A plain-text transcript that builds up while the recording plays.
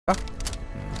아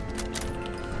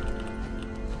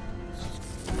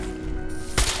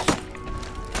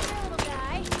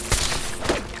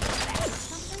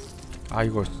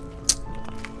이거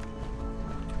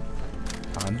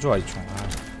안 좋아 이 총. 아,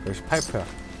 역시 파이프야.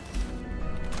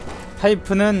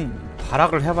 파이프는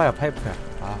발악을 해봐야 파이프야.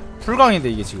 아 풀강인데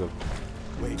이게 지금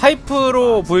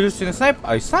파이프로 보여줄 수 있는 스나이퍼.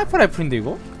 아니 스나이퍼 라이플인데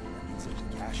이거?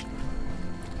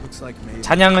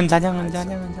 잔향은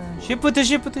쉬프트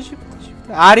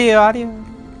R이에요.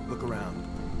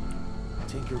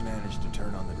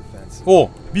 오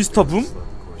미스터 붐?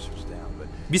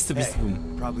 미스터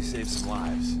붐.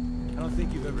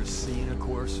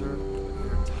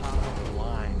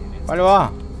 빨리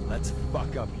와.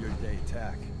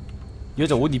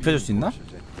 여자 옷 입혀줄 수 있나?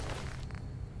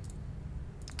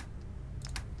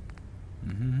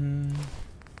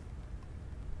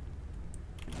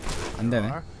 안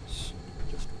되네.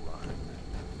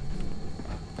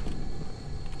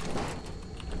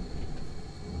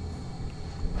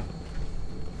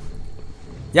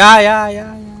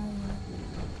 야야야야.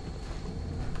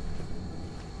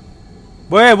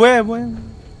 뭐해.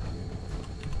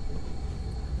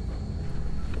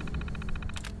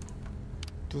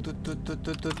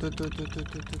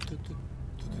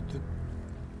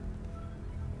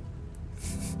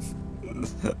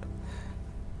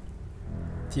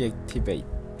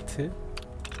 디액티베이트.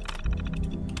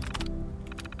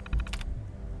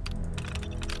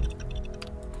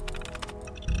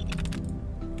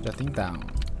 자 띵땅.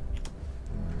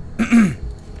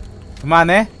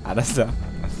 그만해? 알았어.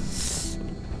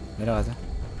 내려가자.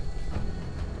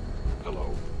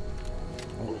 Hello.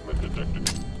 Movement detected.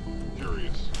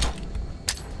 Curious.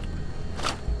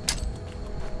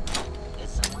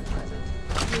 Is someone present?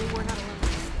 You were not alone.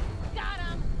 Got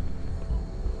him.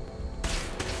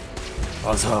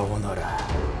 어서 오너라.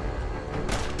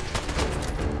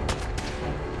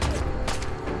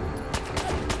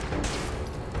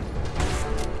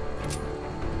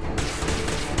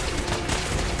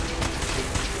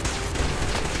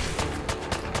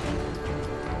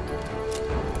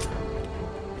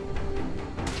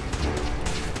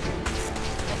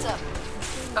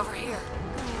 Over here.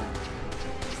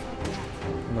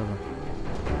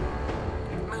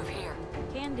 Move here.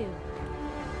 Can do.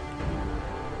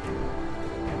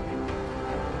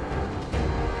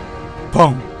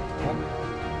 펑.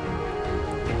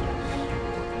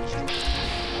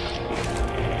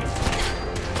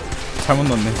 잘못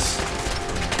넣었네.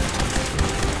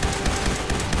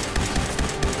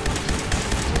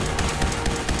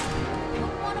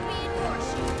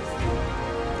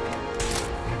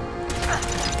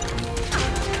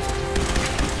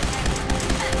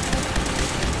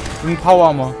 파워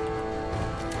아머.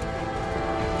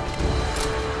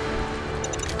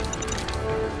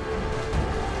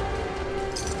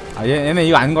 아 얘네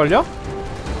이거 안 걸려?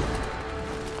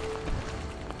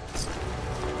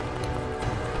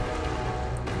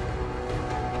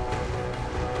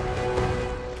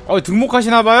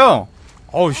 등목하시나봐요.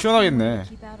 어우 시원하겠네.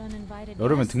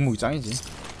 여름엔 등목이 짱이지.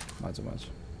 맞아.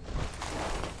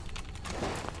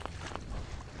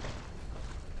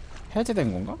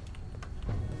 해제된 건가?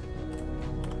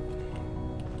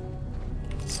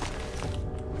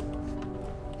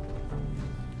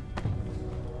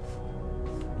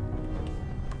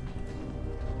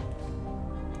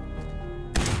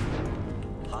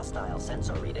 Hostile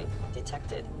sensor reading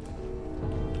detected.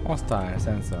 Hostile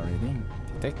sensor reading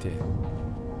detected.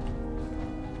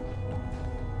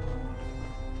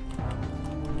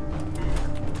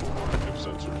 Active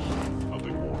sensors.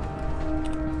 Nothing more.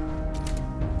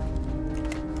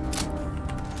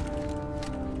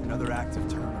 Another active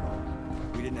terminal.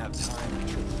 We didn't have time to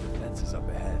trip the defenses up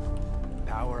ahead.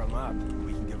 Power them up.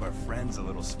 We can give our friends a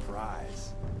little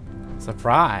surprise.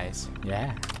 Surprise.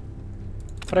 Yeah.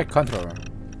 Track controller.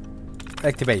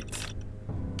 Activate.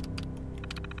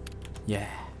 Yeah.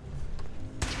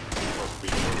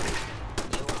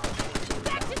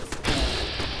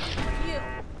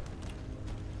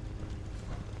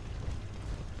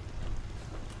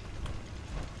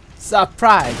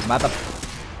 Surprise, mother.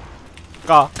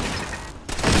 가.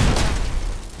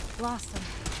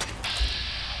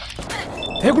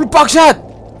 대굴 빡샷.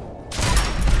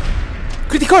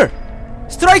 크리티컬.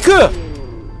 스트라이크.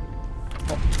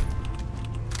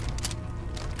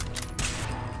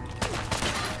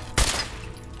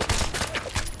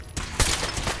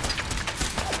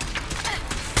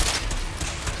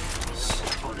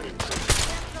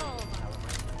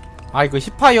 아 이거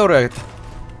힙파이어로 해야겠다.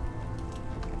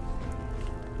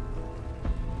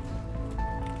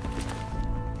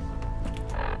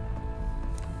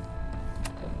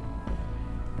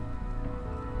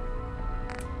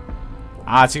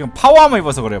 아 지금 파워아머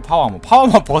입어서 그래요. 파워아머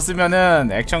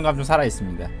벗으면은 액션감 좀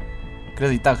살아있습니다.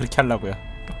 그래서 이따 그렇게 하려고요.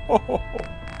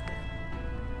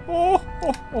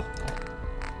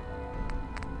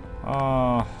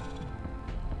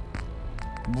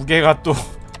 무게가 또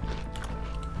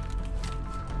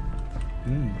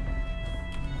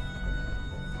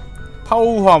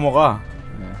파워 하머가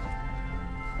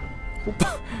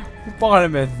호빵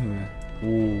할맨.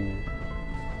 오.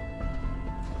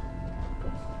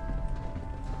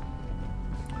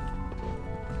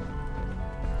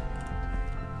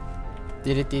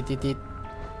 띠리띠띠띠.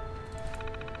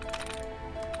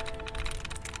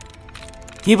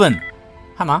 힙은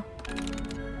하나.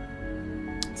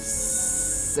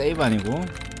 세이브 아니고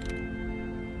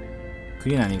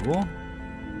그린 아니고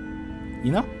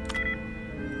이너?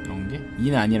 연계?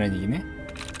 이는 아니란 얘기네.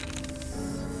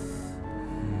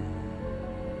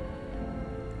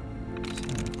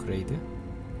 그레이드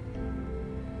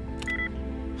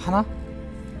하나?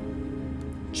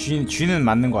 G는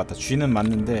맞는 것 같다. G는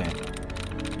맞는데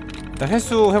일단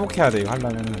횟수 회복해야 돼 이거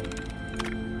하려면은.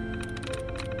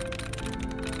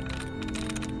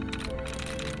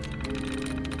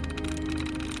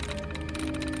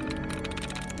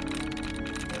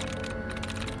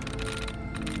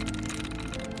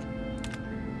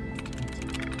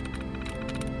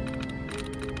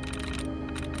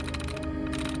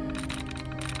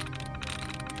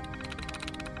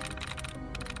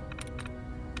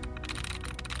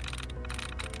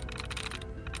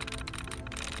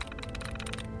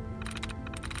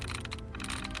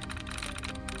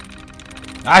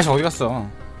 아이씨 어디갔어.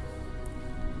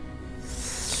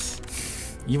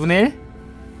 2분의 1?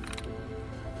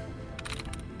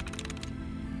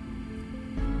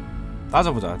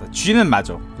 따져보자. G는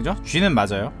맞아 그죠? G는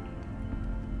맞아요.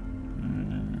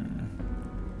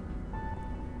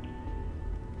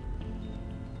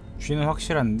 G는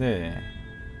확실한데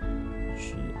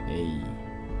GA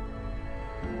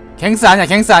갱스 아니야.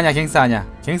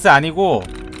 갱스 아니고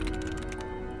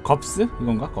겁스?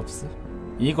 이건가? 겁스?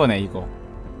 이거네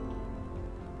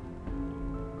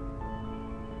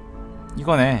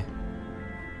이거네.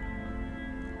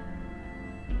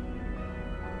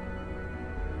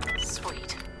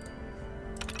 Sweet.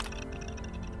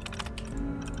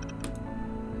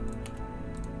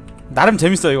 나름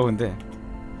재밌어 이거. 근데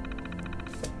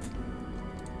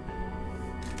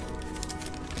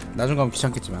나중 가면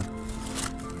귀찮겠지만.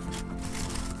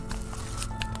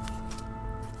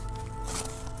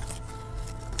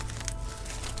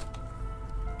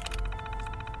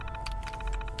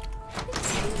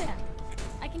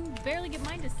 I can barely get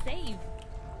mine to save.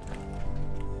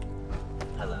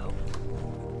 Hello.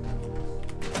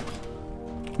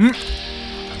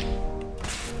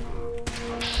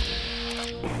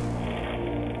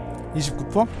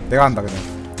 29%? 내가 한다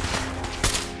그냥.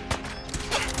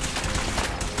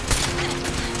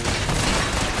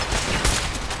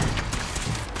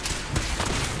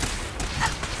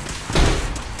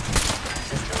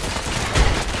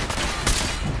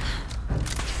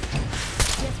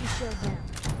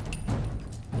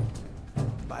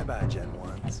 Bye-bye, Gen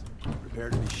 1s. Prepare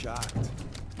to be shocked.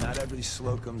 Not every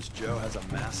Slocum's Joe has a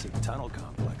massive tunnel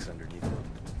complex underneath it.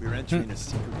 We're entering a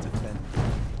secret defense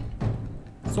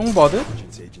송버드?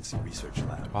 agency research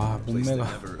lab. 아, a place that 몸매가.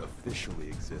 never officially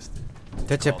existed.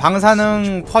 대체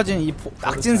방사능 퍼진 이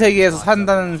낙진 세계에서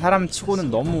산다는 사람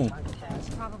치고는 너무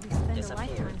Probably spend a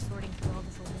lifetime sorting through all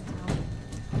this old intel.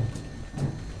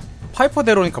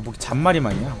 파이퍼대로니까 뭐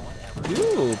잔말이만이야. 유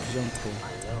비전코.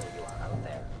 I know you are out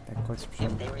there. 내꺼지 If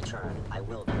비전. they return, I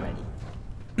will be ready.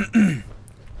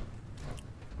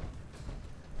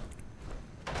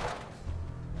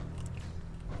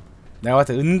 내가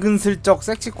봤을 때 은근슬쩍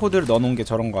섹시 코드를 넣어놓은 게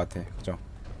저런 거 같아. 그죠?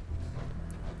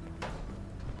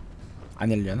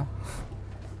 아닐려나?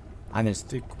 아닐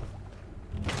수도 있고.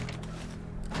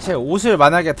 제 옷을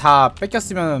만약에 다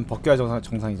뺏겼으면 벗겨야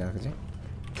정상이잖아, 그지?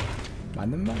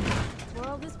 맞는 말이야.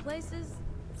 Well, this place is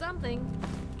something.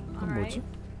 그건 뭐지?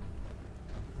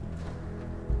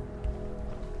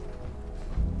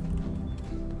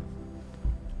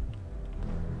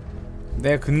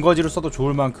 내 근거지로 써도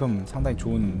좋을 만큼 상당히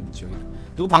좋은 지역이다.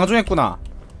 누구 방종했구나.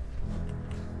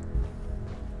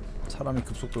 사람이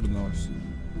급속도로 나올 수.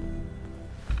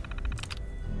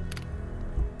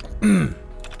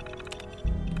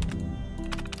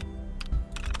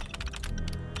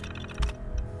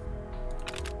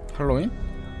 할로윈?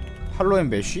 할로윈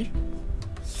메쉬?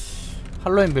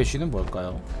 할로윈 메쉬는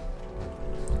뭘까요?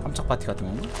 깜짝 파티 같은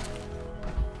건가?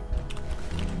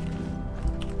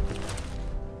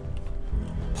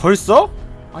 벌써?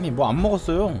 아니 뭐 안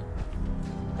먹었어요.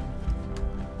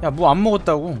 야 뭐 안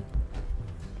먹었다고.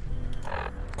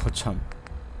 거참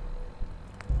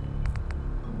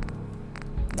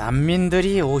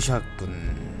난민들이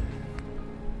오셨군.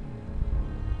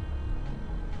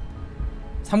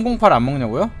 308 안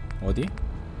먹냐고요? 어디?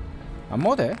 안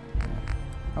먹어도 돼.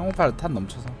 308 탄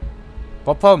넘쳐서.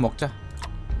 버퍼만 먹자.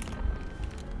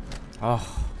 아,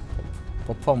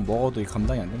 버퍼만 먹어도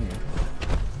감당이 안 되네.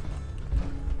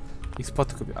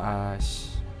 익스퍼트급이.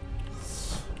 아씨.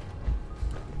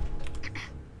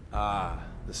 Ah,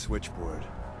 the switchboard.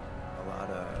 A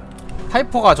lot of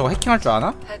하이퍼가 저거 해킹할 줄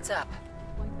아나? Heads up.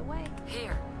 Point the way.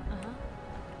 Here.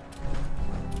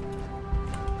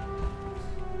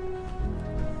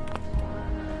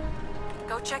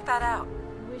 Go check that out.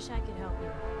 Wish I could help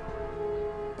you.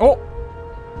 어?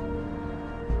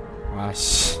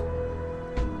 아씨.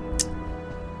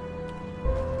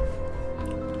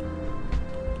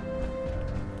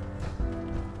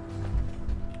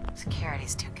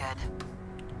 Security's too good.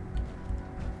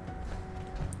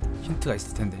 힌트가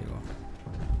있을 텐데 이거.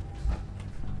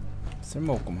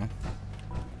 쓸모없구만.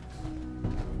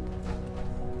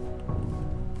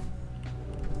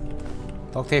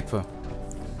 덕테이프.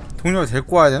 동료를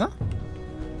데리고 와야 되나?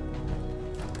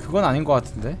 그건 아닌 것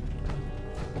같은데.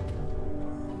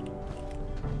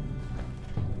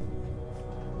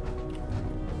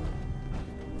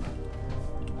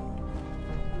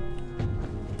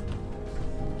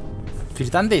 길이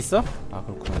딴 데 있어? 아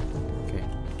그렇구나. 오케이.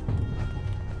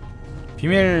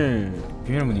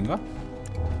 비밀문인가?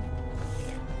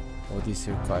 어디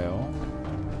있을까요?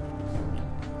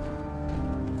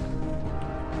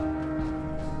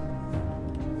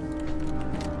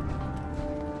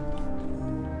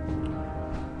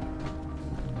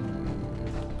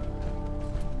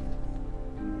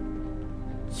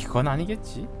 이건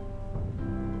아니겠지?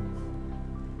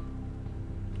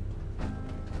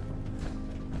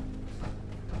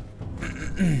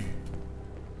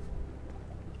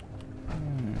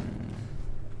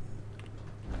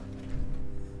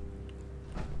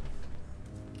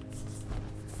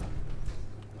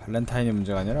 발렌타인이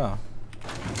문제가 아니라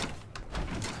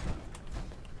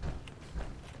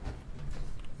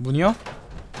문이요?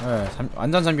 네,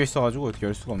 완전 잠겨 있어가지고 어떻게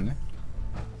열 수가 없네.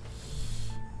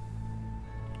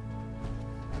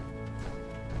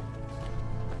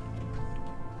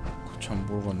 참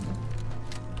모르겠네.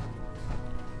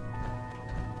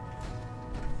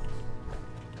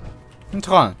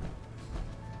 잠깐.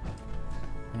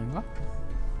 아닌가?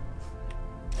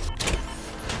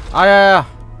 아야야.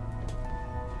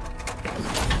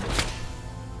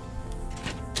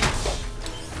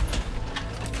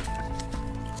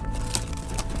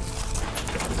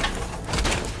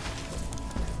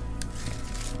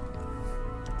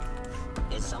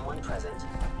 Is someone present?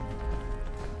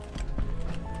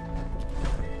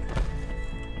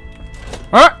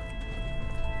 어?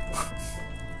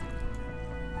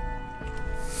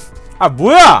 아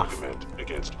뭐야? Recommend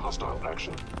against hostile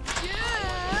action.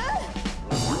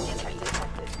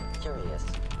 Detected. Curious.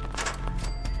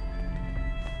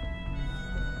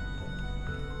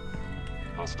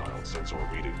 Hostile sensor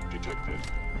reading detected.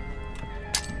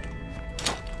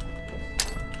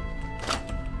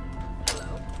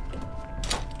 Hello?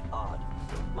 Odd.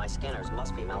 My scanners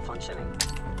must be malfunctioning.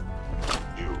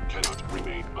 You cannot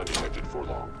remain undetected for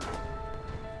long.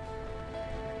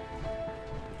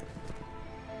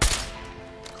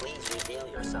 Please reveal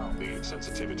yourself. The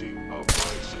sensitivity of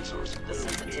my sensors The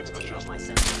clearly needs sensitivity of my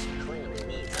adjustment. sensors clearly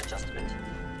needs adjustment.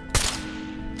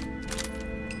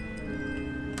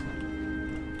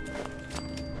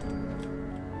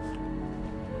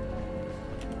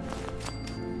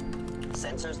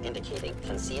 Sensors indicating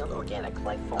concealed organic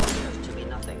life form appears to be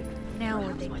nothing. Now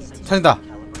what they Perhaps my get to. sensors 찾는다.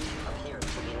 calibration appears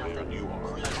to be nothing. You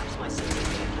are. Perhaps my sensors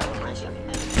calibration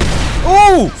and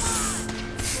오!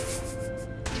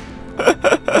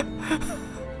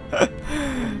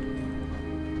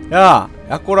 야,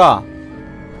 야꼬라.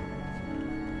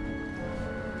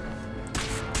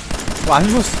 뭐 안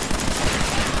죽었어.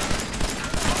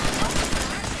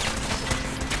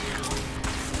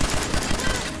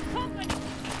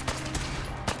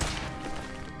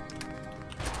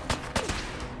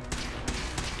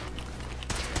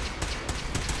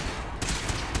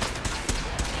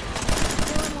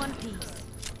 Still in one piece.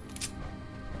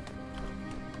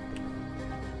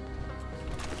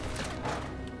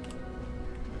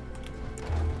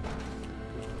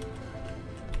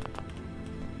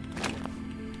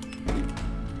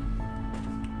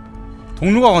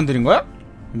 동루가 건드린 거야?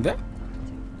 근데?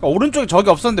 그러니까 오른쪽에 적이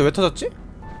없었는데 왜 터졌지?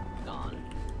 gone.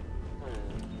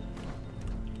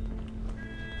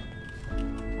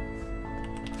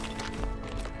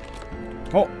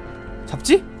 어?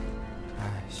 잡지?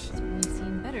 아이씨. We've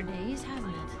seen better days, hasn't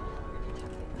it?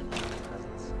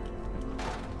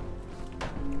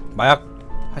 마약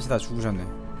하시다 죽으셨네.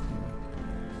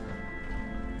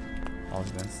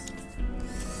 어드밴스.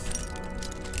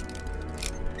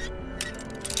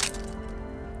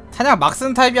 탄약 막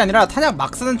쓰는 타입이 아니라 탄약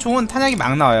막 쓰는 총은 탄약이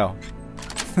막 나와요.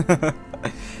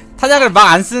 탄약을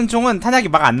막 안 쓰는 총은 탄약이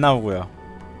막 안 나오고요.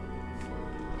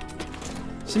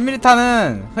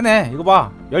 10mm탄은 흔해. 이거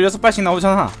봐. 16발씩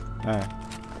나오잖아. 예.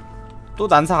 또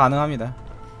난사 가능합니다.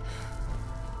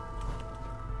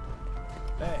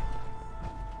 Hey.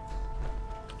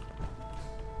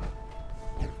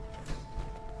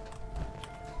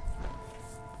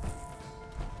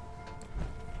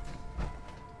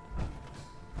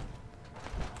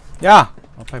 야!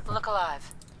 파이프. Look alive.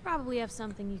 Probably have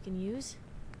something you can use.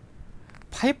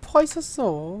 파이퍼가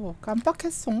있었어.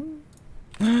 깜빡했어.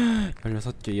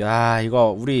 16개. 야,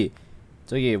 이거 우리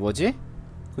저기 뭐지?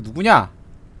 그 누구냐?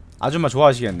 아줌마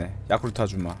좋아하시겠네. 야쿠르트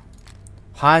아줌마.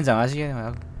 환장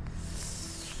하시겠네.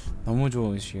 너무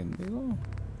좋으시겠네 이거.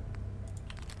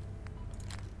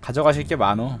 가져가실 게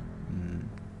많어.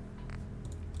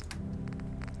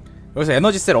 여기서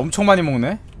에너지셀 엄청 많이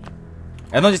먹네.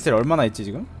 에너지셀 얼마나 있지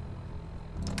지금?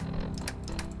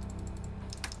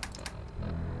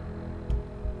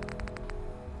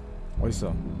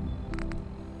 어딨어?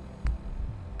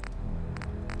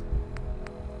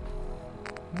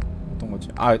 어떤 거지?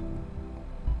 아,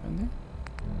 아닌데?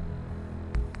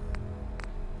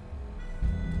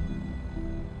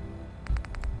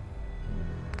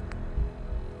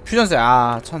 퓨전셀.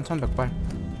 아, 1100발.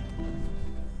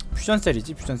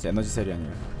 퓨전셀이지? 퓨전셀 에너지셀이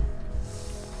아니라.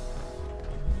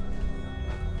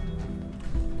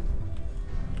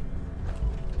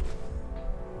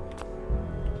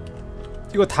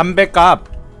 이거 담배값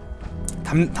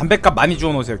담배값 많이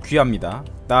주워놓으세요. 귀합니다.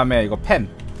 그 다음에 이거 펜,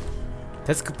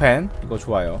 데스크 펜 이거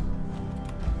좋아요.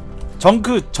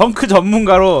 정크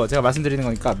전문가로 제가 말씀드리는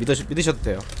거니까 믿으셔도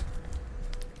돼요.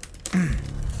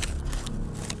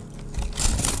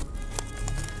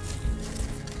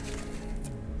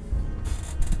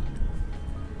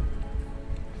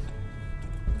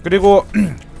 그리고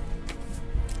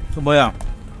그 뭐야,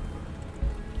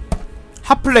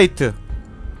 핫플레이트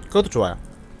그것도 좋아요.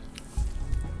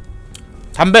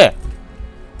 담배.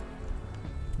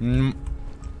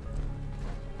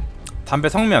 담배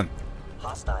성면.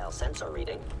 Hostile sensor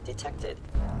reading detected.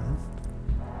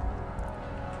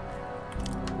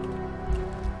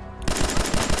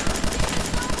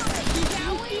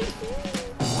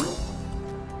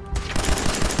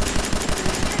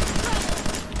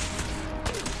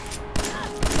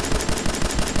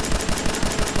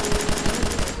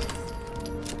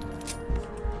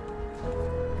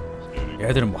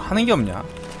 얘들은 뭐 하는 게 없냐?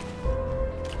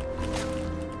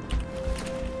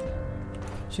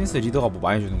 신스 리더가 뭐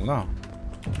많이 주는구나.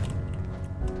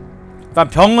 일단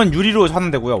병은 유리로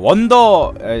사는 데고요.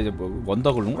 원더 뭐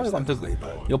원더 글루인가? 아무튼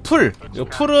이거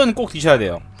풀은 꼭 드셔야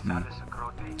돼요.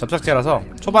 접착제라서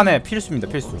초반에 필수입니다.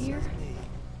 필수.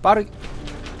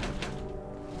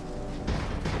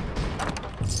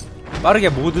 빠르게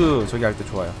모드 저기 할 때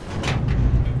좋아요.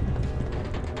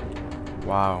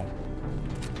 와우.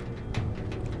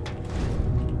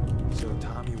 So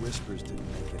Tommy Whispers didn't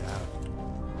make it out.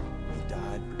 He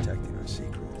died protecting our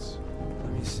secrets.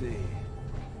 Let me see.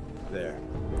 There.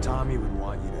 Tommy would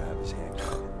want you to have his hand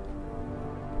cut.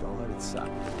 Don't let it suck.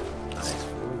 Nice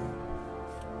food.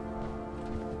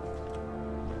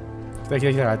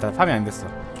 기다려. 일단 파밍 안 됐어.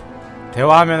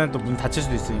 대화하면은 또 문 닫힐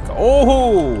수도 있으니까.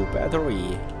 오호!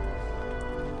 배터리.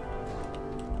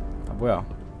 아, 뭐야?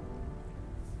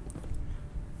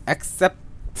 Accept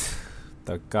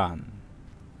the gun.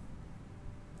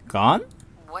 Gun?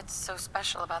 What's so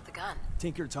special about the gun?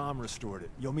 Tinker Tom restored it.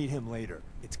 You'll meet him later.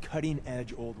 It's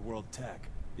cutting-edge old-world tech.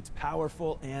 It's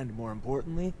powerful and, more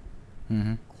importantly,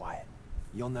 quiet.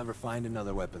 You'll never find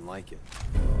another weapon like it.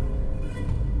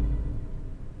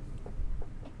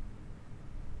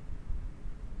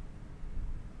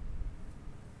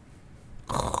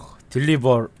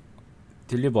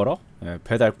 딜리버러? 예,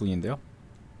 배달꾼인데요.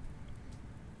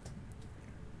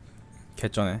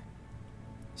 개쩌네.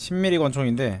 10mm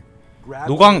권총인데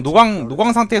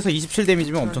노광 상태에서 27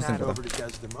 데미지면 엄청 센 거다.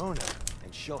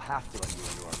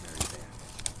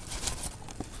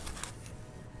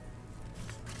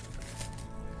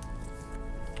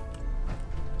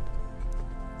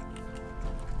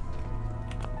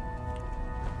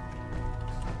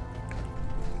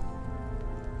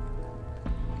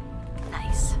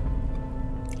 Nice.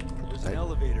 There's an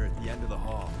elevator at the end of the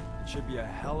hall. It should be a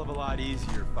hell of a lot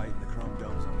easier fighting the chrome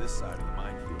domes on this side of the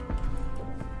minefield.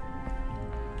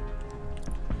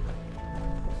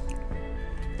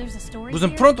 There's a story 무슨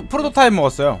here? 프로토타입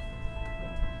먹었어요.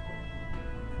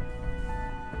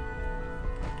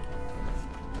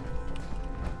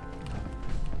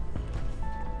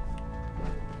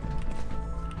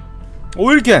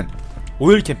 오일캔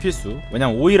필수.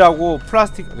 왜냐면 오일하고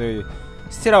플라스틱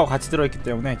스틸하고 같이 들어있기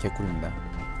때문에 개꿀입니다.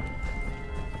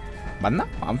 맞나?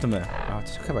 아무튼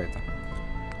체크해봐야겠다.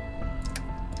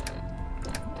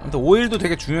 아무튼 오일도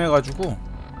되게 중요해가지고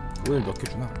오일 몇 개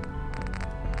주나?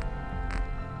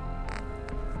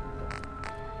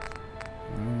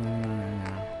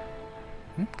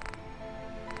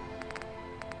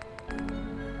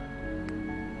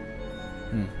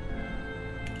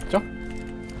 그죠?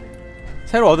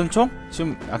 새로 얻은 총?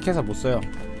 지금 약해서 못써요.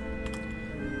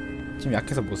 지금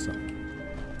약해서 못써.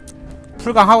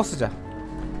 풀강 하고 쓰자.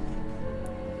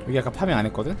 여기 아까 파밍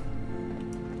안했거든?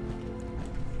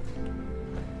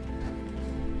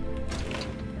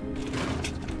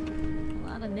 A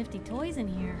lot of nifty toys in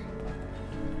here.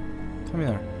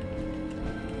 터미널.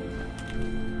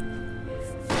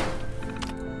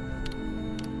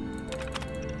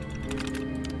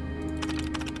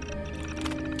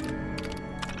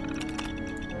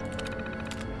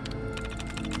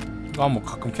 이거 뭐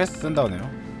가끔 퀘스트 쓴다 그러네요.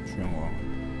 중요한 거.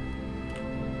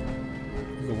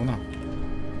 이거구나.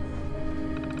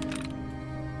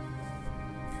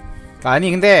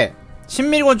 아니 근데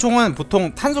신밀권 총은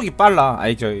보통 탄속이 빨라.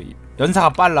 아니 저 연사가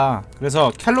빨라.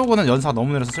 그래서 켈로그는 연사가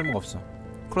너무 느려서 쓸모가 없어.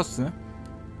 크로스.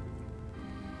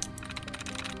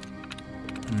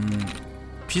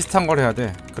 비슷한 걸 해야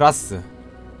돼. 그라스.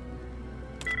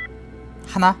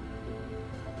 하나?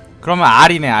 그러면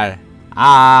R이네 R.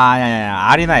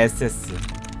 야야야 R이나 SS.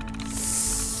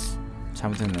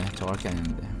 잘못했네. 저거 할 게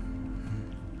아니었는데.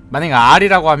 만약에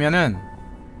R이라고 하면은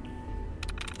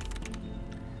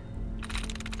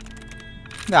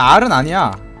근데 R은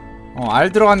아니야.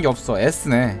 R 들어가는 게 없어.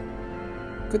 S네.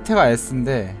 끝에가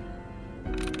S인데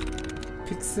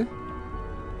픽스?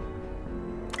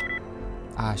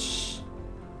 아씨.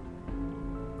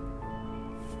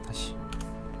 다시.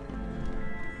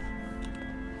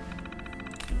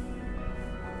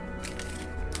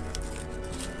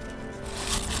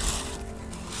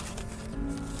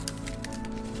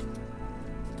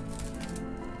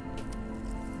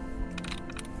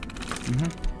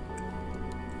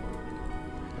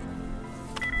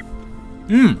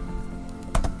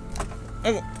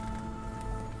 아이고.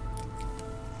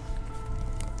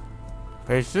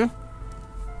 베이스?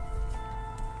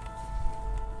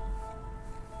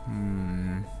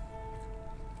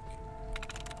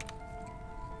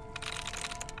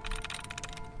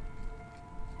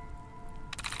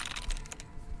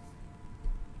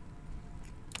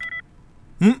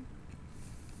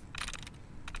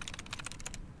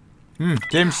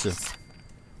 제임스.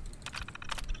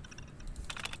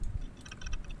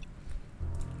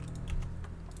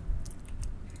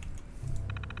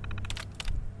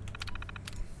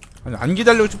 아니, 안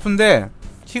기다리고 싶은데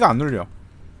키가 안 눌려.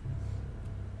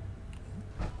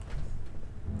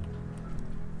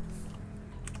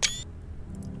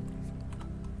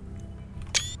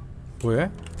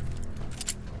 뭐해?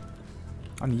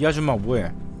 아니 이 아줌마가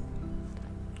뭐해?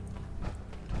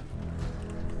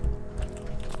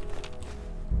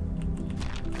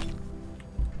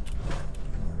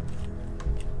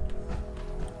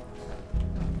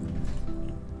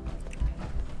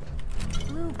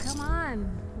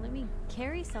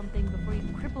 Carry something before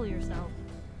you cripple yourself.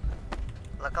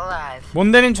 Look alive.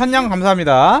 몬데님 천냥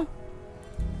감사합니다.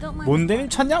 Don't mind. 몬데님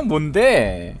천냥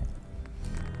뭔데?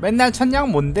 맨날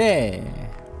천냥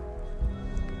뭔데?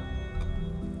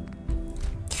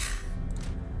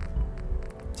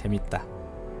 재밌다.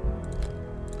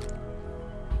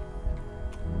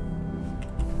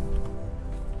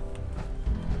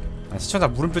 시청자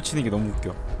물음표 치는 게 너무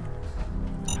웃겨.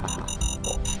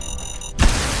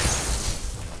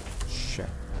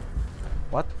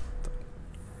 What?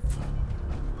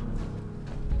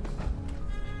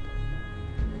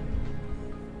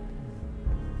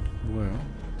 뭐예요?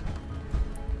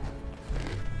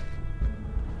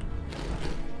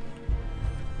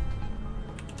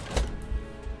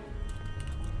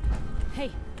 Hey,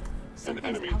 An something's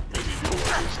enemy out. may be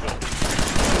utilizing stealth.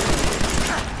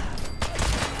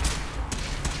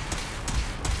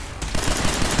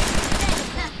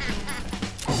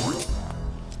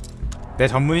 내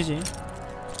전문이지.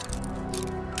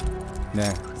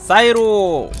 네,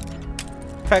 사이로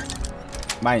팩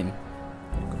마인.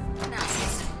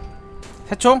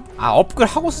 새총? 아, 업글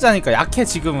하고 쓰자니까 약해.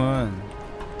 지금은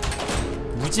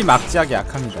무지막지하게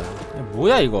약합니다.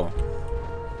 뭐야 이거?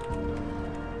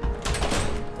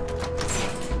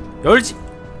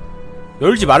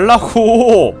 열지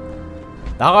말라고.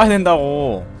 나가야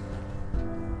된다고.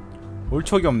 올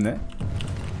척이 없네.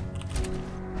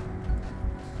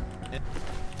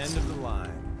 End of the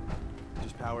line.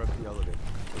 Just power up the elevator.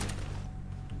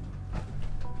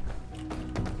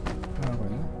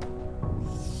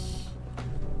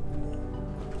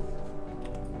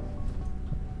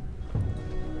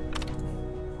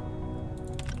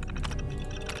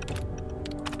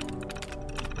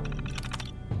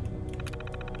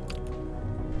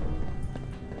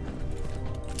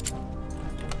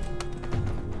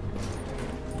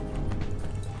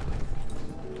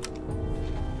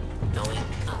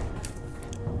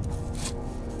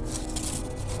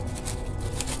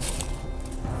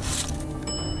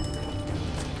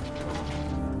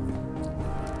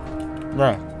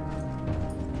 네.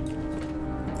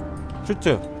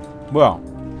 슈트. 뭐야?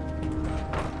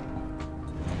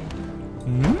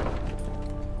 음?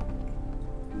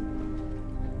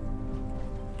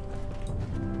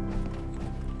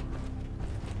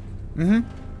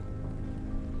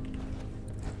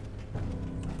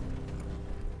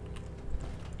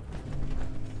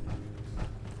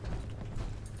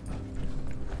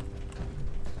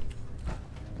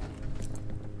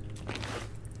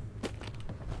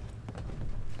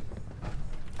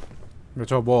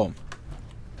 저 뭐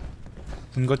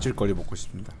군것질거리 먹고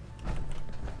싶습니다.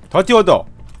 더티 오더.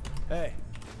 Hey,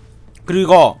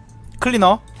 그리고 이거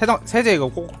클리너 세제 이거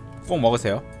꼭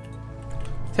먹으세요.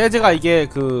 세제가 이게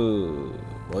그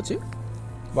뭐지?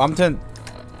 뭐 아무튼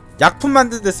약품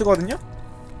만드는 데 쓰거든요.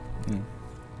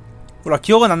 몰라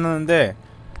기억은 안 나는데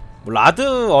뭐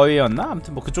라드 어웨이였나?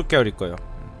 아무튼 뭐 그쪽 계열일 거예요.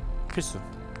 필수.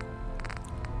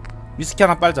 위스키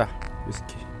하나 빨자.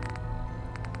 위스키.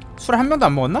 술 한 병도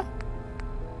안 먹었나?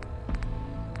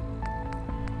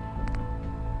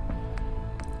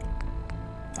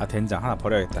 아 된장 하나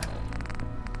버려야겠다.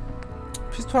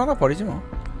 피스톨 하나 버리지 뭐.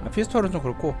 아, 피스톨은 좀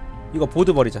그렇고 이거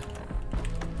보드 버리자.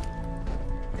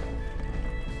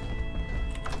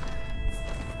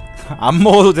 안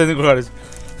먹어도 되는 걸 가르쳐.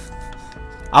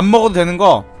 안 먹어도 되는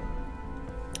거.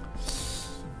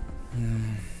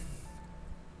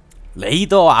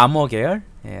 레이더 아머 계열?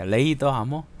 예, 레이더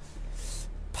아머.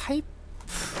 파이프.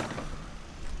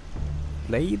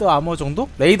 레이더 아머 정도?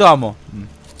 레이더 아머.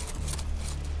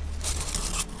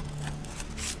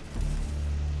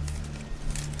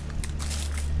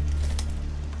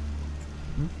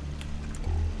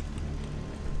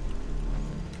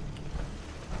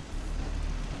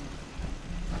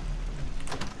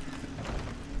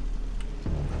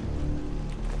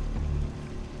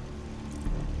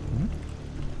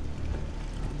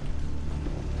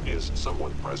 Is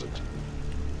someone present?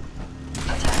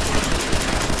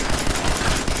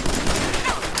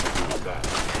 That.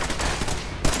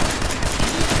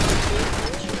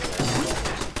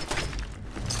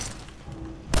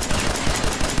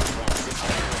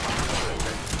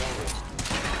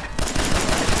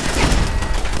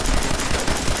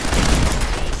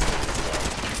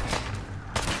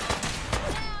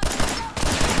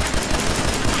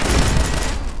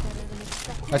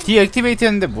 아, 디액티베이트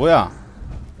했는데 뭐야?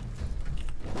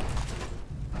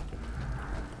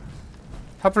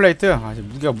 핫플레이트? 아 지금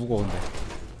무게가 무거워. 근데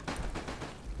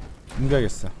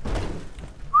옮겨야겠어.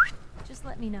 Just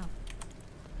let me know.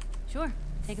 Sure.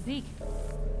 Take a peek.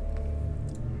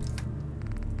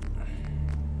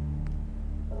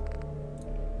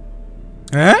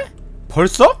 에?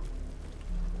 벌써?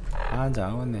 아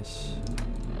장었네 씨.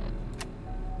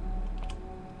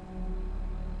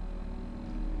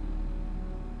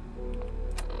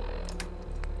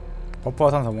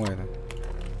 버퍼 산 성공해야 돼.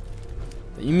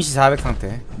 임시 400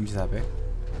 상태. 임시 400.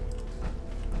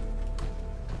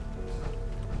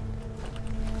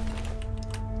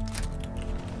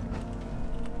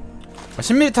 아,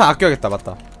 10ml 아껴야겠다.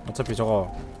 맞다. 어차피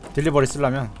저거 딜리버리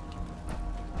쓰려면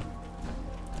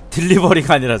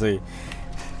딜리버리가 아니라 저희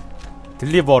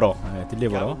딜리버러. 네,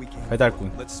 딜리버러.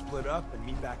 배달꾼. let's split up and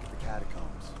meet back at the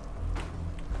catacombs.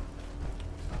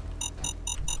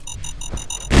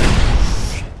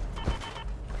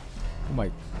 오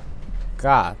마이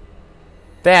갓.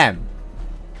 댐.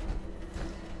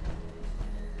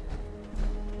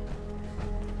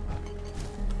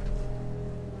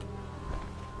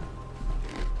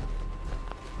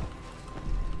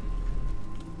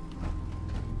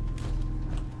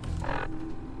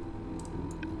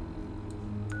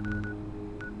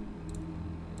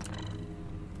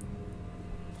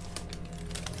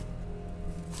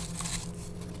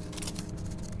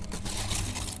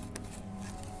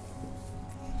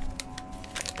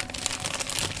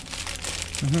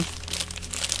 Mm-hmm.